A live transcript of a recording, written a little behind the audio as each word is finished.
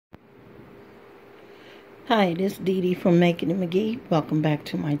Hi, this is Dee Dee from Making It McGee. Welcome back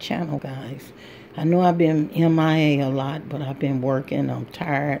to my channel, guys. I know I've been MIA a lot, but I've been working. I'm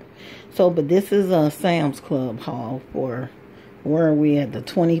tired. But this is a Sam's Club haul for, where are we at, the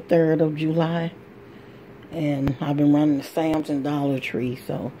 23rd of July. And I've been running the Sam's and Dollar Tree,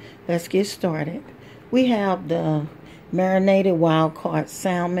 so let's get started. We have the marinated wild caught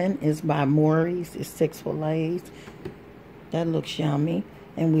salmon. It's by Maury's. It's 6 fillets. That looks yummy.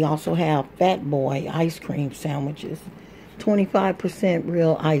 And we also have Fat Boy ice cream sandwiches. 25%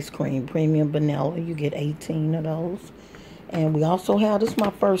 real ice cream, premium vanilla. You get 18 of those. And we also have, this is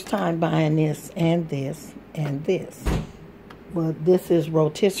my first time buying this and this and this. But this is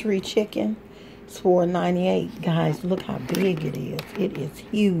rotisserie chicken. It's $4.98. Guys, look how big it is. It is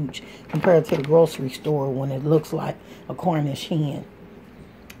huge compared to the grocery store when it looks like a Cornish hen.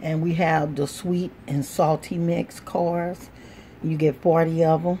 And we have the sweet and salty mix cars. You get 40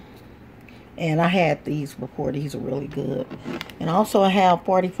 of them. And I had these before. These are really good. And also I have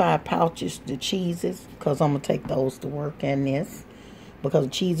 45 pouches, the cheeses, because I'm going to take those to work and this. Because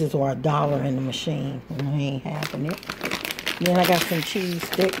cheeses are $1 in the machine. And I ain't having it. Then I got some cheese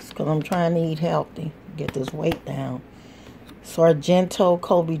sticks because I'm trying to eat healthy. Get this weight down. Sargento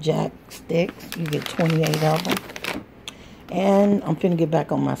Colby Jack sticks. You get 28 of them. And I'm finna get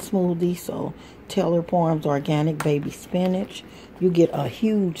back on my smoothie. So Taylor Farms organic baby spinach. You get a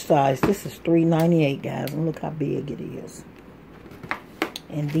huge size. This is $3.98, guys. And look how big it is.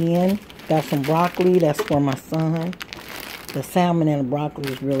 And then got some broccoli. That's for my son. The salmon and the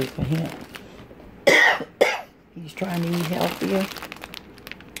broccoli is really for him. He's trying to eat healthier.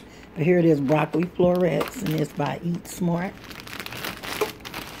 But here it is, broccoli florets. And it's by Eat Smart.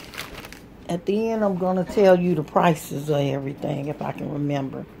 At the end, I'm going to tell you the prices of everything, if I can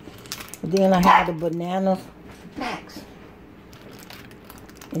remember. And then I have the bananas. Max.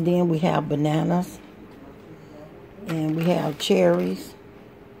 And then we have bananas. And we have cherries.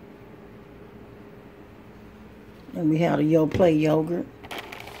 And we have the Yoplait yogurt.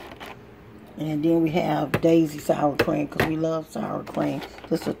 And then we have Daisy sour cream, because we love sour cream.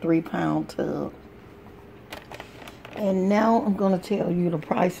 This is a 3-pound tub. And now I'm going to tell you the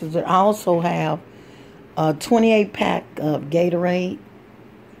prices. I also have a 28-pack of Gatorade.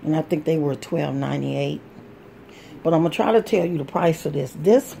 And I think they were $12.98. But I'm going to try to tell you the price of this.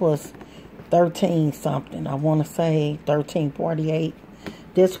 This was $13 something. I want to say $13.48.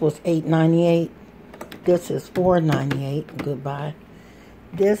 This was $8.98. This is $4.98. Goodbye.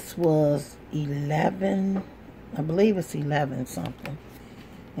 This was $11. I believe it's $11 something.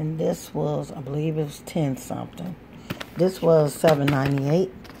 And this was, I believe it was $10 something. This was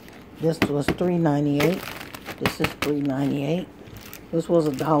 $7.98. This was $3.98. This is $3.98. This was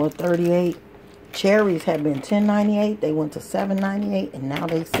 $1.38. Cherries had been $10.98. They went to $7.98, and now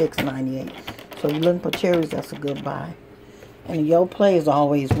they $6.98. So you're looking for cherries, that's a good buy. And the Yoplait is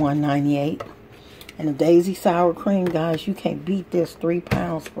always $1.98. And the Daisy sour cream, guys, you can't beat this. 3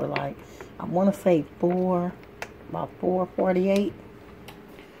 pounds for like, I want to say about $4.48.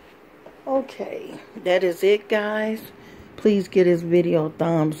 Okay, that is it, guys. Please give this video a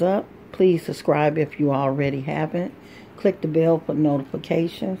thumbs up. Please subscribe if you already haven't. Click the bell for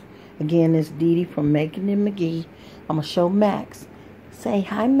notifications. Again, this is Dee Dee from Making It McGee. I'm going to show Max. Say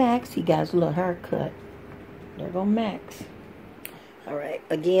hi, Max. He got his little haircut. There go Max. Alright,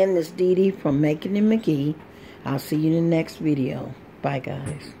 again, this is Dee Dee from Making It McGee. I'll see you in the next video. Bye,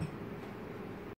 guys.